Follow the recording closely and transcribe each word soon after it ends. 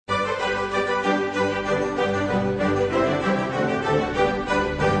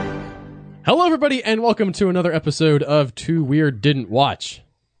Hello, everybody, and welcome to another episode of Too Weird Didn't Watch.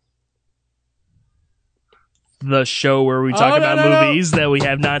 The show where we talk about movies that we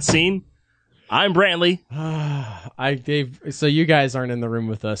have not seen. I'm Brantley. So you guys aren't in the room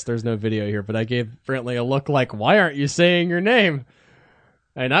with us. There's no video here, but I gave Brantley a look like, why aren't you saying your name?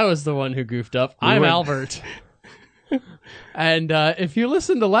 And I was the one who goofed up. I'm Albert. And if you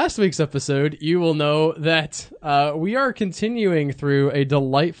listened to last week's episode, you will know that we are continuing through a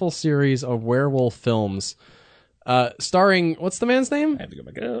delightful series of werewolf films starring, what's the man's name? I have to go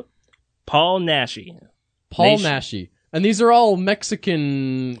back up. Paul Naschy. Paul Naschy. And these are all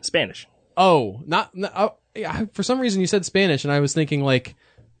Mexican... Spanish. Oh, for some reason you said Spanish, and I was thinking like,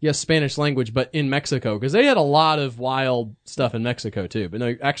 yes, Spanish language, but in Mexico, because they had a lot of wild stuff in Mexico too. But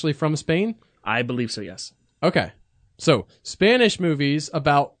no, actually from Spain? I believe so, yes. Okay. So, Spanish movies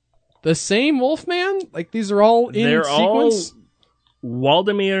about the same Wolfman? Like, these are all in They're sequence? all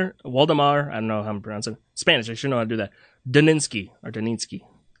Waldemar, I don't know how I'm pronouncing it. Spanish, I should know how to do that. Daninsky.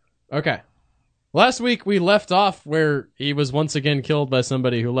 Okay. Last week, we left off where he was once again killed by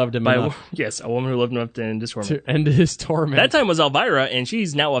somebody who loved him enough. Yes, a woman who loved him enough to end his torment. To end his torment. That time was Elvira, and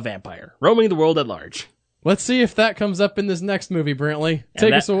she's now a vampire, roaming the world at large. Let's see if that comes up in this next movie, Brantley.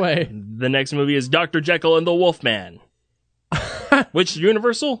 Take us away. The next movie is Dr. Jekyll and the Wolfman. Which,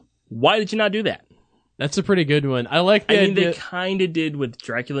 Universal, why did you not do that? That's a pretty good one. I like the idea. They kind of did with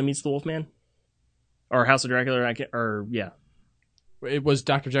Dracula Meets the Wolfman. Or House of Dracula, yeah. It was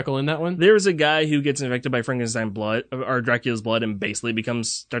Dr. Jekyll in that one? There's a guy who gets infected by Frankenstein blood, or Dracula's blood, and basically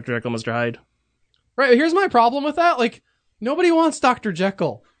becomes Dr. Jekyll, Mr. Hyde. Right, here's my problem with that. Like, nobody wants Dr.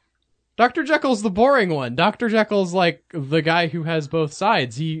 Jekyll. Dr. Jekyll's the boring one. Dr. Jekyll's like the guy who has both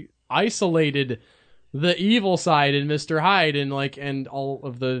sides. He isolated the evil side in Mr. Hyde, and all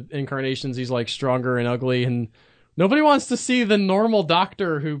of the incarnations he's like stronger and ugly, and nobody wants to see the normal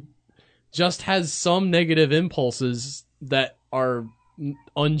doctor who just has some negative impulses that are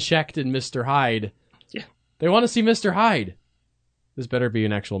unchecked in Mr. Hyde. Yeah. They want to see Mr. Hyde. This better be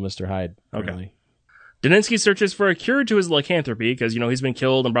an actual Mr. Hyde. Okay. Daninsky searches for a cure to his lycanthropy because, he's been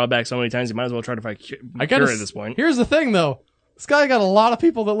killed and brought back so many times, he might as well try to find a cure at this point. Here's the thing, though. This guy got a lot of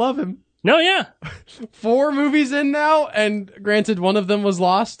people that love him. No, yeah. 4 movies in now, and granted, one of them was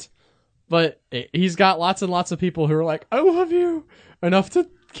lost, but he's got lots and lots of people who are like, I love you enough to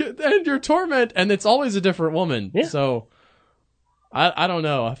end your torment, and it's always a different woman. Yeah. So, I don't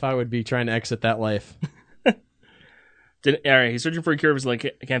know if I would be trying to exit that life. All right, he's searching for a cure of his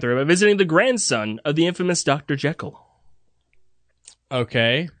lycanthropy by visiting the grandson of the infamous Dr. Jekyll.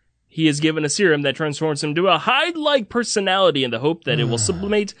 Okay. He is given a serum that transforms him to a Hyde-like personality in the hope that it will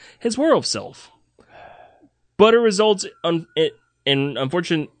sublimate his werewolf self. But it results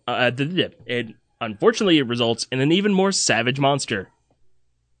unfortunately it results in an even more savage monster.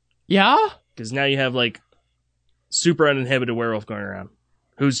 Yeah? Because now you have super uninhibited werewolf going around,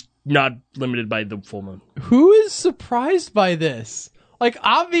 who's not limited by the full moon. Who is surprised by this?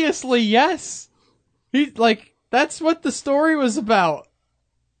 Obviously, yes. That's what the story was about.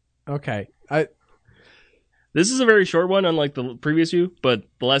 Okay. This is a very short one, unlike the previous few, but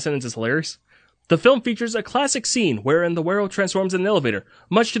the last sentence is hilarious. The film features a classic scene wherein the werewolf transforms in an elevator,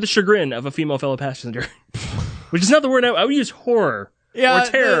 much to the chagrin of a female fellow passenger. Which is not the word I would use horror. Yeah, or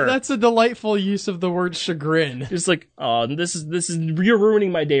terror. That's a delightful use of the word chagrin. It's like, oh, this is you're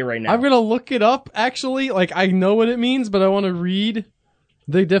ruining my day right now. I'm gonna look it up, actually. I know what it means, but I want to read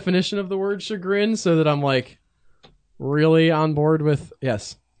the definition of the word chagrin so that I'm, really on board with,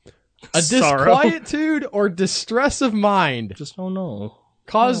 yes. A disquietude or distress of mind. Just don't know.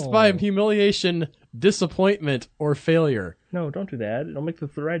 Caused by humiliation, disappointment, or failure. No, don't do that. It'll make the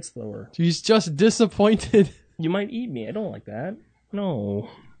ride slower. He's just disappointed. You might eat me. I don't like that. No.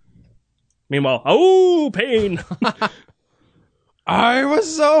 Meanwhile, oh, pain! I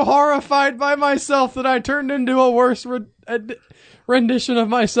was so horrified by myself that I turned into a worse rendition of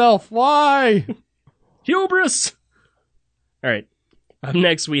myself. Why? Hubris! Alright. Up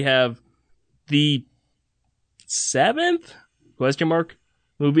next, we have the 7th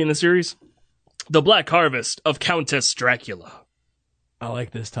movie in the series, The Black Harvest of Countess Dracula. I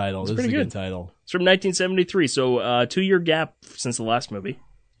like this title. This is a good title. It's from 1973, so 2-year gap since the last movie.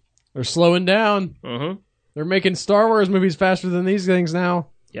 They're slowing down. Mm-hmm. They're making Star Wars movies faster than these things now.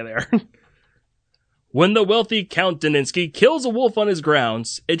 Yeah, they are. When the wealthy Count Daninsky kills a wolf on his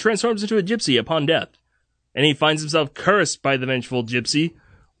grounds, it transforms into a gypsy upon death. And he finds himself cursed by the vengeful gypsy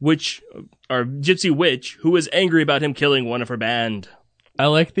witch, who is angry about him killing one of her band. I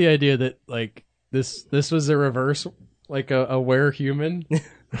like the idea that, this was a reverse, a were-human.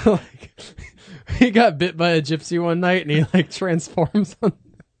 He got bit by a gypsy one night, and he, transforms on...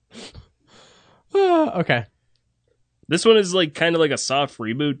 Okay. This one is like kind of like a soft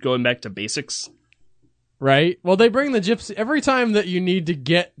reboot, going back to basics. Right? Well, they bring the gypsy every time that you need to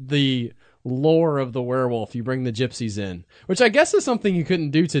get the lore of the werewolf, you bring the gypsies in, which I guess is something you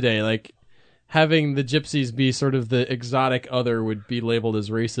couldn't do today. Like, having the gypsies be sort of the exotic other would be labeled as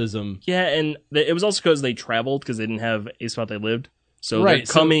racism. Yeah, and it was also because they traveled, because they didn't have a spot they lived. So Right,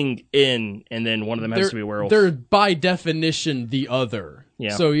 they're coming in, and then one of them has to be a werewolf. They're by definition the other.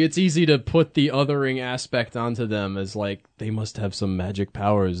 Yeah. So it's easy to put the othering aspect onto them as like, they must have some magic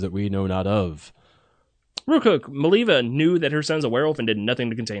powers that we know not of. Real quick, Maliva knew that her son's a werewolf and did nothing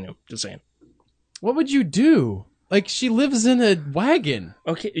to contain him. Just saying. What would you do? Like, she lives in a wagon.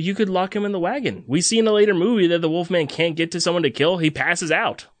 Okay, you could lock him in the wagon. We see in a later movie that the Wolfman can't get to someone to kill. He passes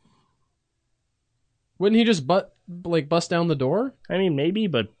out. Wouldn't he just bust down the door? I mean, maybe,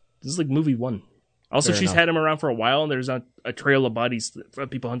 but this is like movie 1. Also, Fair she's enough. had him around for a while, and there's a trail of bodies of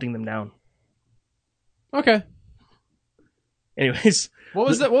people hunting them down. Okay. Anyways, What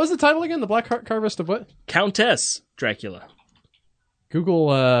was that? What was the title again? The Black Harvest of what? Countess Dracula.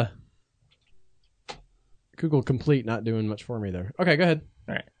 Google Complete not doing much for me there. Okay, go ahead.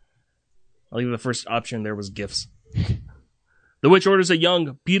 All right. I'll leave the first option there was gifts. The witch orders a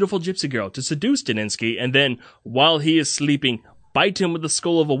young, beautiful gypsy girl to seduce Daninsky, and then, while he is sleeping, bite him with the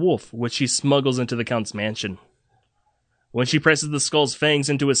skull of a wolf, which she smuggles into the Count's mansion. When she presses the skull's fangs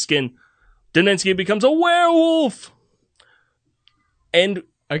into his skin, Daninsky becomes a werewolf! And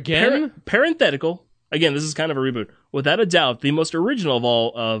Again? parenthetical, again, this is kind of a reboot. Without a doubt, the most original of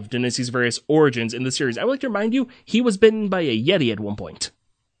all of Daninsky's various origins in the series. I would like to remind you, he was bitten by a yeti at one point.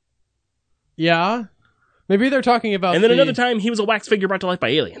 Yeah. Maybe they're talking about. And then another time, he was a wax figure brought to life by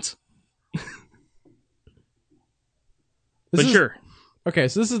aliens. But sure. Okay,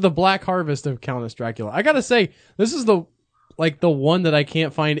 so this is the Black Harvest of Countess Dracula. I gotta say, this is the one that I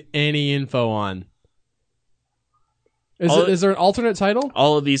can't find any info on. Is there an alternate title?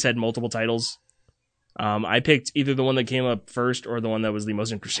 All of these had multiple titles. I picked either the one that came up first or the one that was the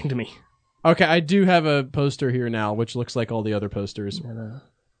most interesting to me. Okay, I do have a poster here now, which looks like all the other posters.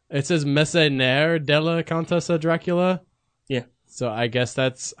 It says Messaner della Contessa Dracula. Yeah. So I guess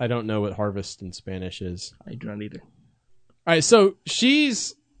I don't know what harvest in Spanish is. I do not either. All right, so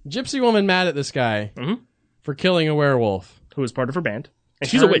she's Gypsy Woman mad at this guy for killing a werewolf. Who was part of her band. And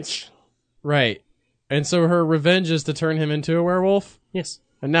she's a witch. Right. And so her revenge is to turn him into a werewolf? Yes.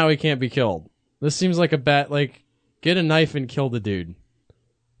 And now he can't be killed. This seems like a get a knife and kill the dude.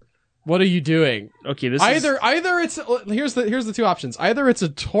 What are you doing? Okay, this either it's here's the two options. Either it's a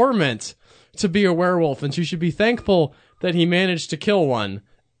torment to be a werewolf and she should be thankful that he managed to kill one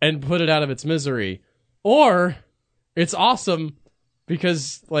and put it out of its misery, or it's awesome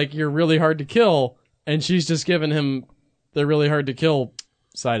because you're really hard to kill and she's just given him the really hard to kill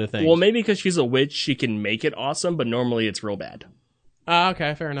side of things. Well, maybe because she's a witch, she can make it awesome, but normally it's real bad.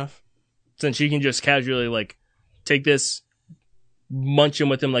 Okay, fair enough. Since she can just casually, take this, munch him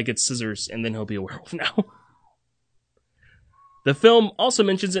with him like it's scissors, and then he'll be a werewolf now. The film also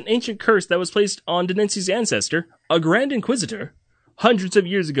mentions an ancient curse that was placed on Daninsky's ancestor, a Grand Inquisitor, hundreds of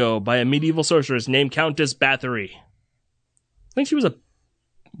years ago by a medieval sorceress named Countess Bathory. I think she was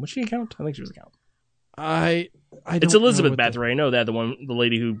was she a count? I think she was a count. I don't It's Elizabeth know Bathory. I know that, the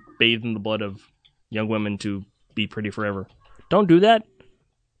lady who bathed in the blood of young women to be pretty forever. Don't do that.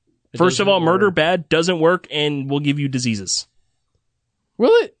 First of all, murder bad, doesn't work, and will give you diseases.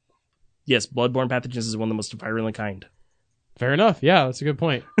 Will it? Yes, bloodborne pathogens is one of the most virulent kind. Fair enough. Yeah, that's a good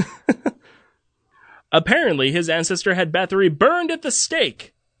point. Apparently, his ancestor had Bathory burned at the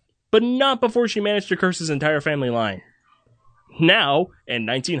stake, but not before she managed to curse his entire family line. Now, in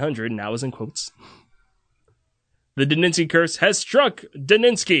 1900, now is in quotes, the Daninsky curse has struck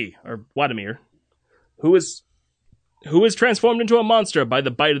Daninsky, or Vladimir, who is transformed into a monster by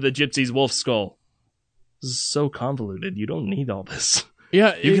the bite of the gypsy's wolf skull. This is so convoluted. You don't need all this.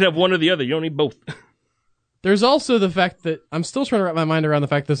 Yeah, You can have one or the other. You don't need both. There's also the fact that I'm still trying to wrap my mind around the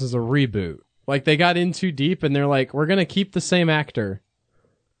fact this is a reboot. They got in too deep and they're like, we're going to keep the same actor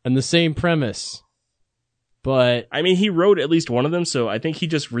and the same premise. But I mean, he wrote at least one of them, so I think he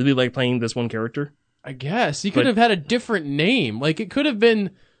just really liked playing this one character. I guess he could have had a different name. It could have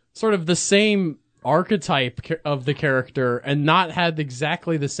been sort of the same archetype of the character and not had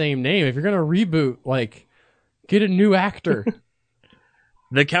exactly the same name. If you're going to reboot, get a new actor.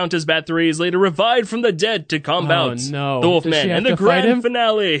 The Countess Bathory is later revived from the dead to combat the Wolfman in the grand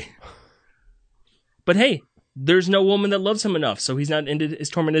finale. But hey, there's no woman that loves him enough, so he's not ended. His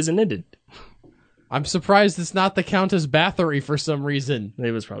torment isn't ended. I'm surprised it's not the Countess Bathory for some reason.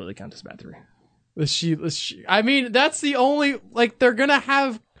 It was probably the Countess Bathory. She, I mean, that's the only, they're gonna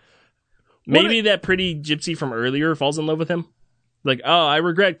have, Maybe that pretty gypsy from earlier falls in love with him. Like, oh, I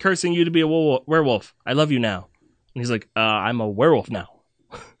regret cursing you to be a werewolf. I love you now. And he's like, I'm a werewolf now.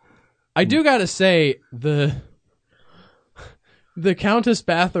 I do gotta say, the Countess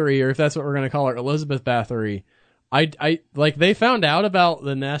Bathory, or if that's what we're gonna call her, Elizabeth Bathory, I like, they found out about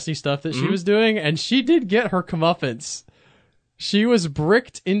the nasty stuff that she was doing, and she did get her comeuppance. She was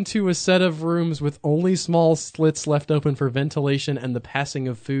bricked into a set of rooms with only small slits left open for ventilation and the passing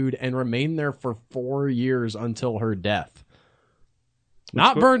of food, and remained there for 4 years until her death.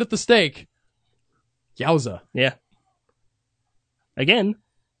 Not burned at the stake. Yowza. Yeah. Again,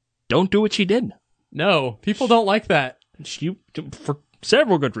 don't do what she did. No, people don't like that. For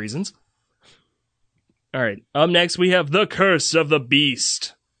several good reasons. All right. Up next, we have The Curse of the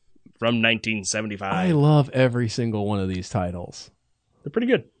Beast from 1975. I love every single one of these titles. They're pretty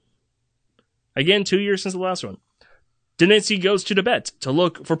good. Again, 2 years since the last one. Daninsky goes to Tibet to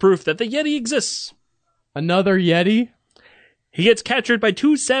look for proof that the Yeti exists. Another Yeti? He gets captured by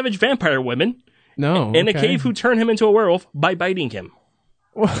 2 savage vampire women in a cave who turn him into a werewolf by biting him.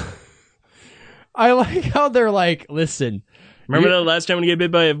 I like how they're like, listen. Remember the last time when you get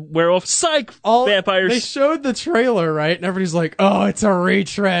bit by a werewolf? Psych! Vampires. They showed the trailer, right? And everybody's like, oh, it's a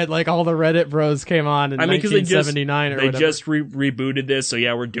retread. Like all the Reddit bros came on in 1979 or whatever. They just rebooted this, so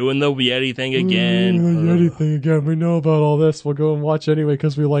yeah, we're doing the Yeti thing again. The Yeti thing again. We know about all this. We'll go and watch anyway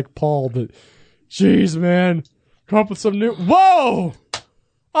because we like Paul, but jeez, man. Come up with some new... Whoa!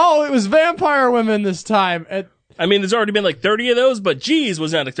 Oh, it was vampire women this time. I mean, there's already been like 30 of those, but geez,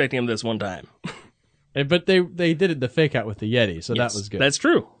 was not expecting them this one time. But they did the fake out with the Yeti, so that was good. That's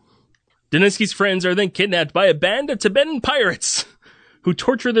true. Daninsky's friends are then kidnapped by a band of Tibetan pirates who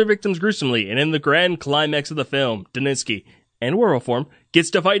torture their victims gruesomely, and in the grand climax of the film, Daninsky, in werewolf form, gets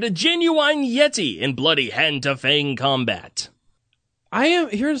to fight a genuine Yeti in bloody hand-to-fang combat.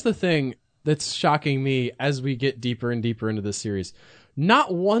 Here's the thing that's shocking me as we get deeper and deeper into this series.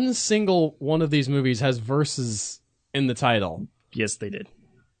 Not one single one of these movies has verses in the title. Yes, they did.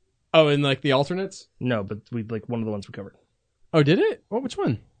 Oh, in like the alternates? No, but we like one of the ones we covered. Oh, did it? What? Which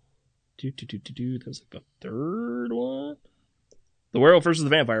one? That was like the third one. The werewolf versus the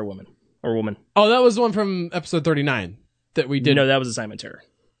vampire woman. Or woman. Oh, that was the one from episode 39 that we did. No, that was Assignment Terror.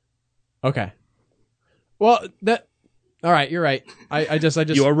 Okay. Well, all right, you're right. I just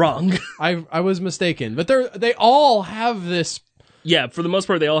You are wrong. I was mistaken. But they all have this. Yeah, for the most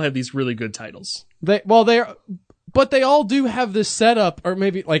part, they all have these really good titles. But they all do have this setup, or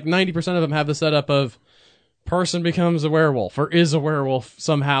maybe like 90% of them have the setup of person becomes a werewolf or is a werewolf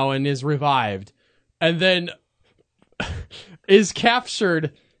somehow and is revived, and then is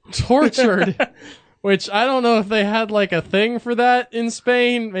captured, tortured. Which I don't know if they had like a thing for that in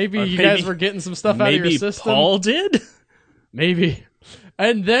Spain. Maybe you guys were getting some stuff out of your system. Maybe Paul did? Maybe.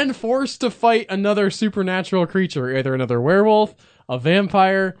 And then forced to fight another supernatural creature, either another werewolf, a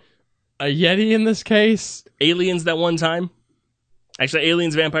vampire, a Yeti in this case. Aliens that one time. Actually,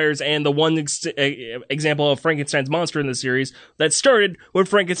 aliens, vampires, and the one example of Frankenstein's monster in the series that started with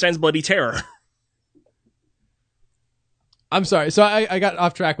Frankenstein's Bloody Terror. I'm sorry. So I got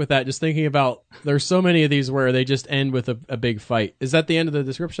off track with that, just thinking about there's so many of these where they just end with a big fight. Is that the end of the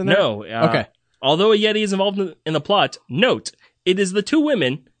description there? No. Okay. Although a Yeti is involved in the plot, note, it is the 2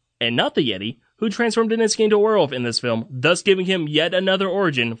 women, and not the Yeti, who transformed Daninsky into a werewolf in this film, thus giving him yet another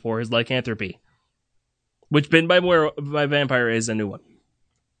origin for his lycanthropy. Which, bitten by vampire, is a new one.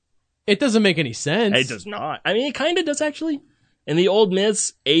 It doesn't make any sense. It does not. I mean, it kind of does, actually. In the old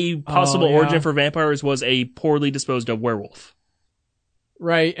myths, a possible origin for vampires was a poorly disposed of werewolf.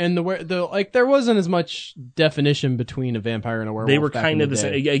 Right, and there wasn't as much definition between a vampire and a werewolf. They were kind of the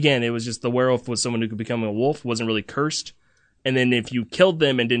same. Again, it was just the werewolf was someone who could become a wolf, wasn't really cursed, and then if you killed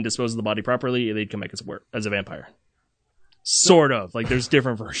them and didn't dispose of the body properly, they'd come back as a vampire. Sort of. Like, there's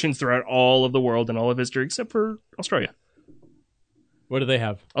different versions throughout all of the world and all of history, except for Australia. What do they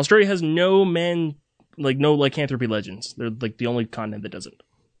have? Australia has no lycanthropy legends. They're like the only continent that doesn't.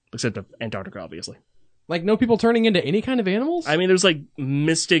 Except Antarctica, obviously. Like, no people turning into any kind of animals? I mean, there's like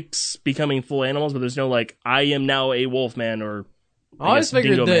mystics becoming full animals, but there's no like, I am now a wolf man or I just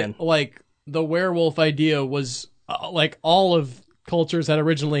figured that like the werewolf idea was like all of cultures had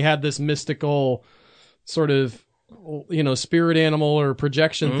originally had this mystical sort of, spirit animal or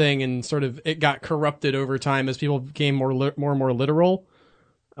projection thing, and sort of it got corrupted over time as people became more and more literal.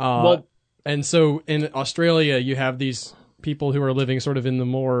 And so in Australia, you have these people who are living sort of in the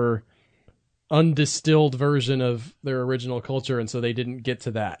more undistilled version of their original culture, and so they didn't get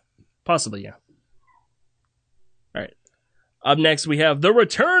to that. Possibly, yeah. All right. Up next, we have The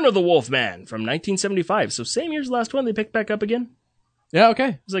Return of the Wolfman from 1975. So same year as the last one, they picked back up again. Yeah,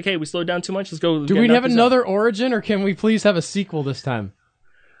 okay. He's like, hey, we slowed down too much. Let's go. Do we have another origin, or can we please have a sequel this time?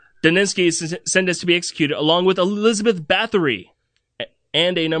 Daninsky is sentenced to be executed along with Elizabeth Bathory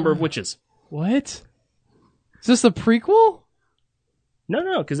and a number of witches. What? Is this a prequel?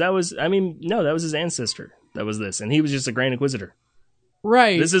 No, because that was his ancestor. That was this, and he was just a Grand Inquisitor.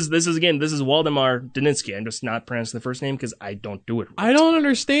 Right. This is Waldemar Daninsky. I'm just not pronouncing the first name because I don't do it right. I don't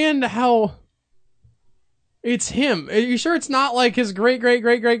understand how it's him. Are you sure it's not like his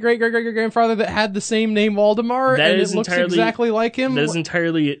great-great-great-great-great-great-great-grandfather that had the same name Waldemar That and is it looks entirely- exactly like him? That is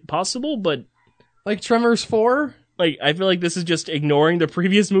entirely possible, but Like Tremors 4? like I feel like this is just ignoring the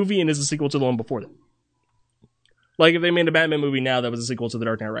previous movie and is a sequel to the one before that. Like if they made a Batman movie now that was a sequel to The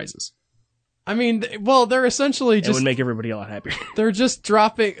Dark Knight Rises. I mean, well, they're essentially It just would make everybody a lot happier. they're just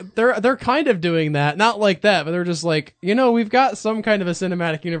dropping they're kind of doing that, not like that, but they're just like, we've got some kind of a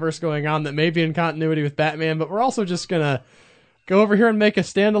cinematic universe going on that may be in continuity with Batman, but we're also just gonna go over here and make a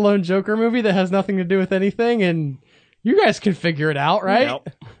standalone Joker movie that has nothing to do with anything, and you guys can figure it out, right?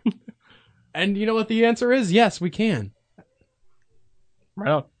 Yep. And you know what the answer is? Yes, we can. Right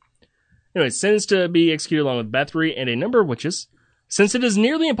on. Anyway, sentenced to be executed along with Bathory and a number of witches. Since it is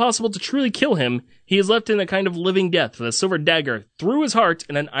nearly impossible to truly kill him, he is left in a kind of living death with a silver dagger through his heart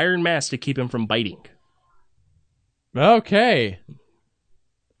and an iron mask to keep him from biting. Okay.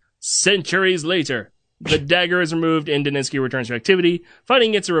 Centuries later, the dagger is removed and Daninsky returns to activity, fighting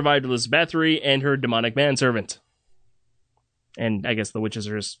against a revived Elizabeth Bathory and her demonic manservant. And I guess the witches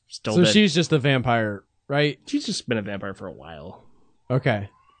are still So dead. she's just a vampire, right? She's just been a vampire for a while. Okay.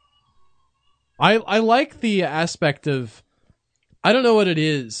 I like the aspect of, I don't know what it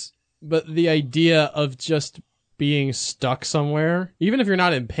is, but the idea of just being stuck somewhere, even if you're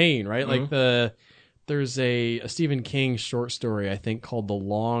not in pain, right? Mhm. Like there's a Stephen King short story, I think, called The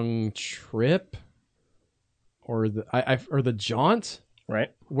Long Trip or the Jaunt, Right?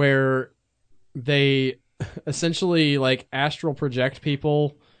 where they essentially like astral project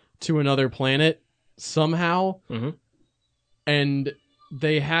people to another planet somehow, Mhm. and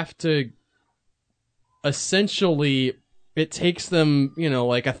they have to essentially, it takes them,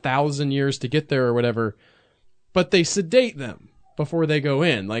 like 1,000 years to get there or whatever, but they sedate them before they go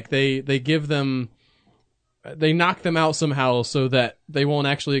in. Like they give them, they knock them out somehow so that they won't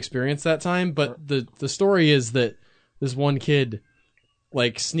actually experience that time. But the story is that this one kid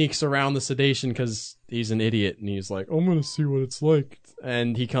like sneaks around the sedation because he's an idiot and he's like, I'm gonna see what it's like,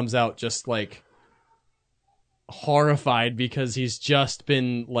 and he comes out just like horrified because he's just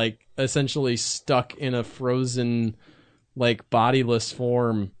been like essentially stuck in a frozen like bodiless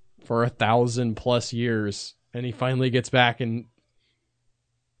form for 1,000+ years, and he finally gets back. And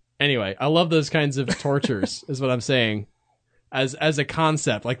anyway, I love those kinds of tortures is what I'm saying as a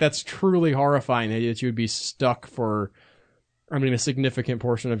concept. Like that's truly horrifying that you would be stuck for a significant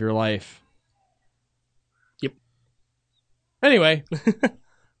portion of your life. Yep. Anyway,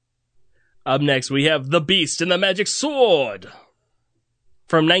 Up next, we have The Beast and the Magic Sword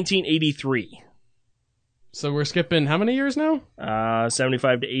from 1983. so we're skipping how many years now?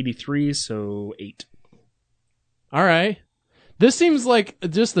 75 to 83, so 8. All right. This seems like,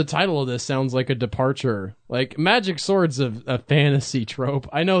 just the title of this sounds like a departure. Like, magic sword's a fantasy trope.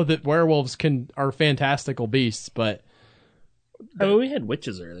 I know that werewolves are fantastical beasts, but I mean, we had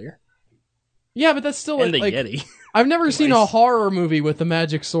witches earlier. yeah, but that's still And the like, Yeti. I've never seen a Nice. horror movie with a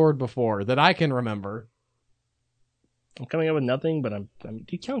magic sword before that I can remember. I'm coming up with nothing, but do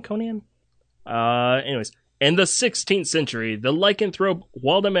you count Conan? Anyways, in the 16th century, the lycanthrope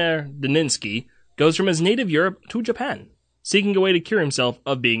Waldemar Daninsky goes from his native Europe to Japan, seeking a way to cure himself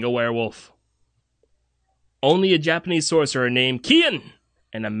of being a werewolf. Only a Japanese sorcerer named Kian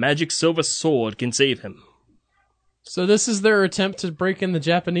and a magic silver sword can save him. So this is their attempt to break in the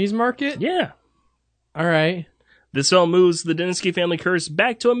Japanese market? Yeah. All right. This film moves the Daninsky family curse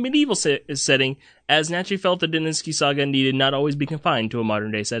back to a medieval setting, as naturally felt the Daninsky saga needed not always be confined to a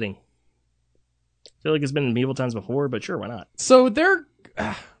modern day setting. I feel like it's been in medieval times before, but sure, why not? So they're...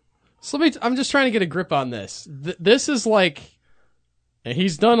 So I'm just trying to get a grip on this. This is like...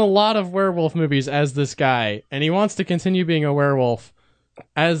 He's done a lot of werewolf movies as this guy, and he wants to continue being a werewolf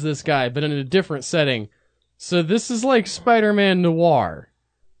as this guy, but in a different setting. So this is like Spider-Man Noir,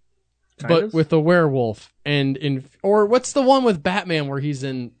 but of. with a werewolf. Or what's the one with Batman where he's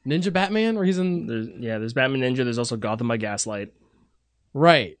in Ninja Batman? Where he's in... There's Batman Ninja, there's also Gotham by Gaslight.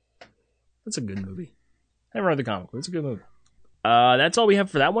 Right. That's a good movie. I haven't read the comic, but it's a good movie. That's all we have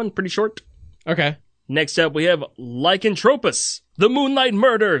for that one. Pretty short. Okay. Next up, we have Lycanthropus, The Moonlight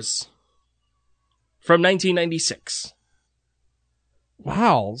Murders from 1996.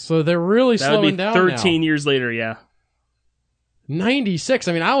 Wow. So they're really That would slowing be down 13 now. years later, yeah. 96.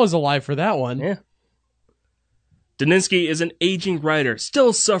 I mean, I was alive for that one. Yeah. Daninsky is an aging writer,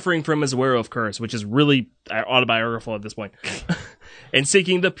 still suffering from his werewolf curse, which is really autobiographical at this point, and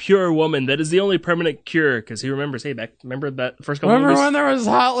seeking the pure woman that is the only permanent cure, because he remembers, hey, remember that first couple Remember movies? when there was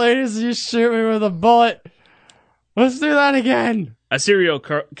hot ladies and you shoot me with a bullet? Let's do that again. A serial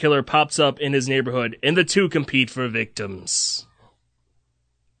killer pops up in his neighborhood, and the two compete for victims.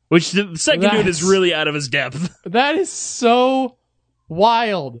 Which the second dude is really out of his depth. That is so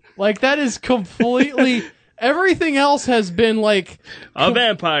wild. Like, that is completely... Everything else has been like... A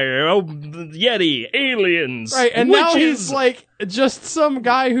vampire, a yeti, aliens, right, and witches. now he's like just some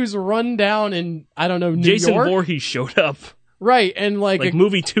guy who's run down in, I don't know, New Jason York? Voorhees showed up. Right, and like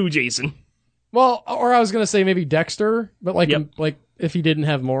movie 2 Jason. Well, or I was going to say maybe Dexter, but like like if he didn't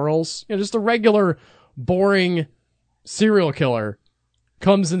have morals. You know, just a regular, boring serial killer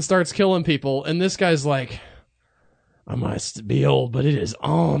comes and starts killing people, and this guy's like, I must be old, but it is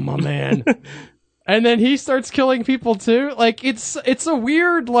on, my man. And then he starts killing people too. Like, it's a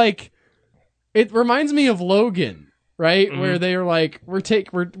weird, like, it reminds me of Logan, right? Mm-hmm. Where they're like, we're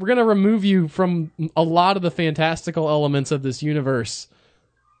going to remove you from a lot of the fantastical elements of this universe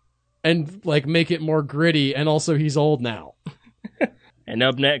and like make it more gritty. And also he's old now. And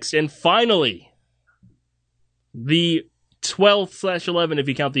up next, and finally, the 12/11, if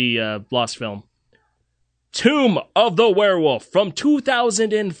you count the Lost film, Tomb of the Werewolf from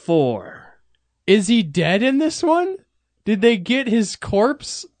 2004. Is he dead in this one? Did they get his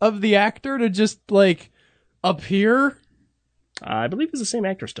corpse of the actor to just, like, appear? I believe he's the same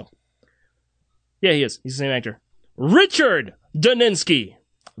actor still. Yeah, he is. He's the same actor. Richard Daninsky,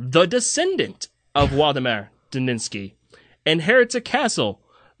 the descendant of Waldemar Daninsky, inherits a castle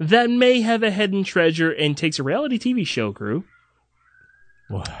that may have a hidden treasure and takes a reality TV show crew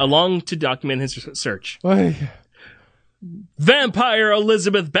along to document his search. What? Vampire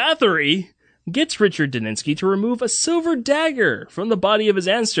Elizabeth Bathory gets Richard Daninsky to remove a silver dagger from the body of his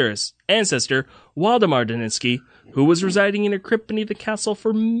ancestor, Waldemar Daninsky, who was residing in a crypt beneath the castle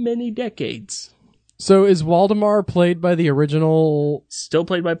for many decades. So is Waldemar played by the original... Still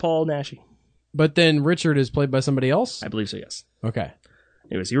played by Paul Naschy. But then Richard is played by somebody else? I believe so, yes. Okay.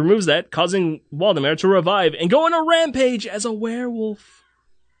 Anyways, he removes that, causing Waldemar to revive and go on a rampage as a werewolf,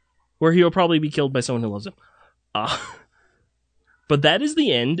 where he will probably be killed by someone who loves him. But that is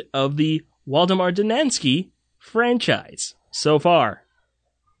the end of the Waldemar Daninsky franchise so far.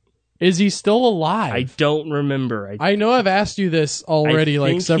 Is he still alive? I don't remember. I know I've asked you this already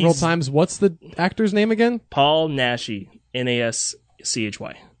like several times. What's the actor's name again? Paul Naschy.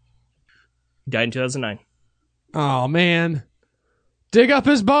 Naschy. Died in 2009. Oh, man. Dig up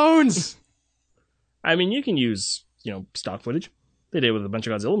his bones! I mean, you can use, stock footage. They did it with a bunch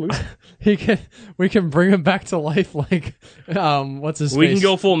of Godzilla movies. We can bring him back to life like, what's his We face? can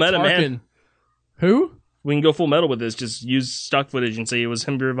go full meta, Tarkin. man. Who? We can go full metal with this. Just use stock footage and say it was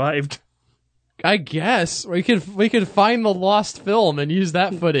him revived. I guess. We could find the lost film and use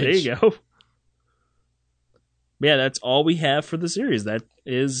that footage. There you go. Yeah, that's all we have for the series. That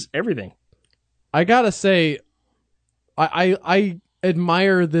is everything. I gotta say, I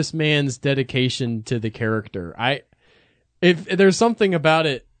admire this man's dedication to the character. If there's something about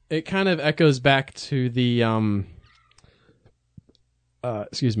it, it kind of echoes back to the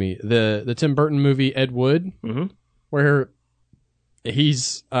the Tim Burton movie Ed Wood, where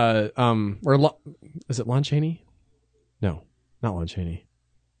he's is it Lon Chaney? No, not Lon Chaney.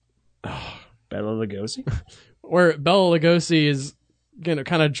 Bela Lugosi? Where Bela Lugosi is kind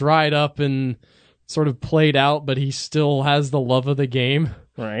of dried up and sort of played out, but he still has the love of the game.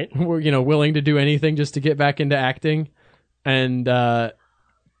 Right. We're willing to do anything just to get back into acting. And I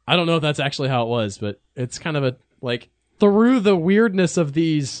don't know if that's actually how it was, but it's kind of through the weirdness of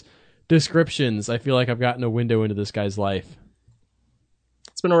these descriptions, I feel like I've gotten a window into this guy's life.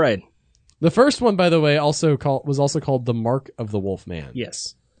 It's been a ride. The first one, by the way, was also called The Mark of the Wolfman.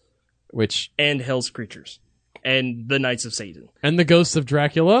 Yes. And Hell's Creatures. And the Knights of Satan. And the Ghosts of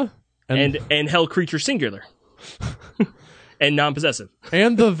Dracula. And Hell Creature singular. And non-possessive.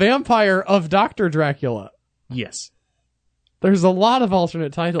 And the Vampire of Dr. Dracula. Yes. There's a lot of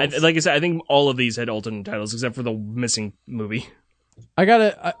alternate titles. Like I said, I think all of these had alternate titles except for the missing movie.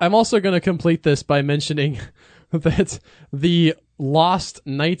 I'm also going to complete this by mentioning that the lost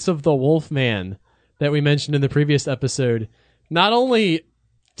Knights of the Wolfman that we mentioned in the previous episode, not only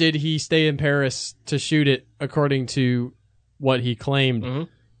did he stay in Paris to shoot it according to what he claimed,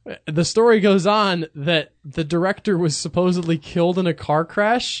 the story goes on that the director was supposedly killed in a car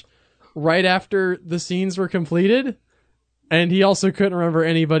crash right after the scenes were completed. And he also couldn't remember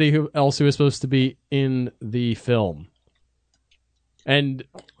anybody else who was supposed to be in the film. And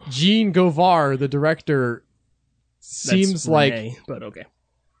Jean Govar, the director, seems That's like Renee, but okay.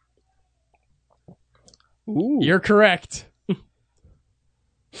 Ooh. you're correct.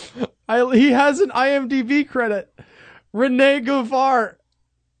 He has an IMDb credit. Rene Govar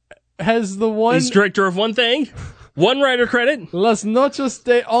has the one He's director of one thing, one writer credit. Las Noches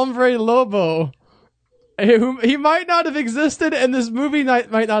de Hombre Lobo. He might not have existed, and this movie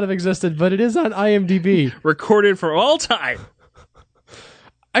might not have existed, but it is on IMDb. Recorded for all time.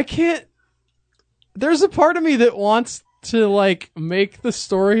 I can't. There's a part of me that wants to like make the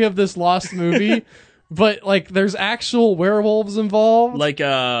story of this lost movie, but like there's actual werewolves involved. Like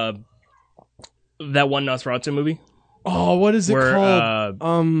that one Nosferatu movie. Oh, what is it called?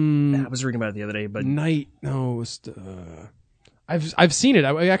 I was reading about it the other day, but Night. No, it was, I've seen it.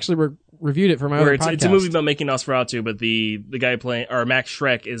 I actually reviewed it for my other podcast. It's a movie about making Nosferatu, but the guy playing or Max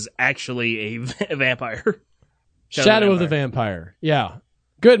Schreck is actually a vampire. Shadow of the Vampire. Yeah.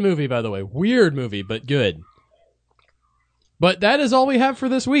 Good movie, by the way. Weird movie, but good. But that is all we have for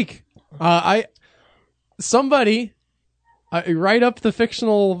this week. Somebody write up the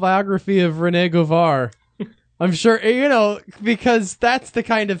fictional biography of Rene Govar. I'm sure, because that's the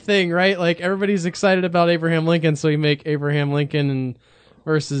kind of thing, right? Like, everybody's excited about Abraham Lincoln, so you make Abraham Lincoln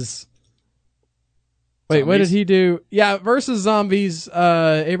versus... Wait, Zombies? what did he do? Yeah, versus zombies.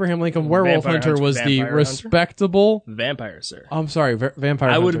 Abraham Lincoln Werewolf Hunter was the respectable... Vampire, sir. I'm sorry, Vampire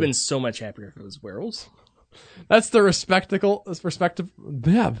I would have Hunter. been so much happier if it was werewolves. That's the respectable Marsh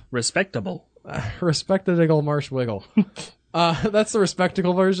Wiggle. That's the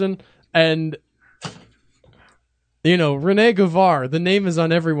respectable version. And, Rene Govar, the name is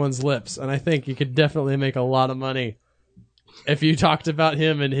on everyone's lips. And I think you could definitely make a lot of money if you talked about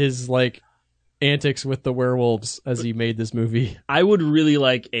him and his, like, antics with the werewolves as he made this movie. I would really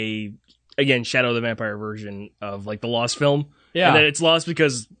like again, Shadow of the Vampire version of, like, the Lost film. Yeah. And then it's lost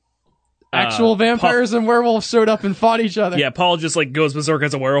because... Actual vampires and werewolves showed up and fought each other. Yeah, Paul just, like, goes berserk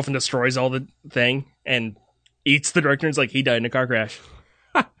as a werewolf and destroys all the thing and eats the director and it's like he died in a car crash.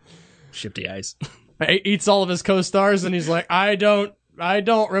 Shifty eyes. Eats all of his co-stars and he's like, I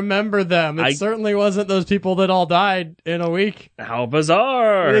don't remember them. It certainly wasn't those people that all died in a week. How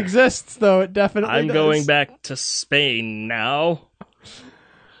bizarre. It exists, though. It definitely I'm does. going back to Spain now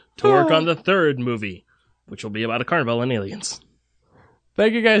to work on the third movie, which will be about a carnival and aliens.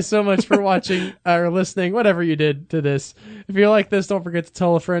 Thank you guys so much for watching or listening, whatever you did to this. If you like this, don't forget to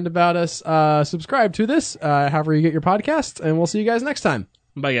tell a friend about us. Subscribe to this, however you get your podcasts, and we'll see you guys next time.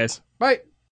 Bye, guys. Bye.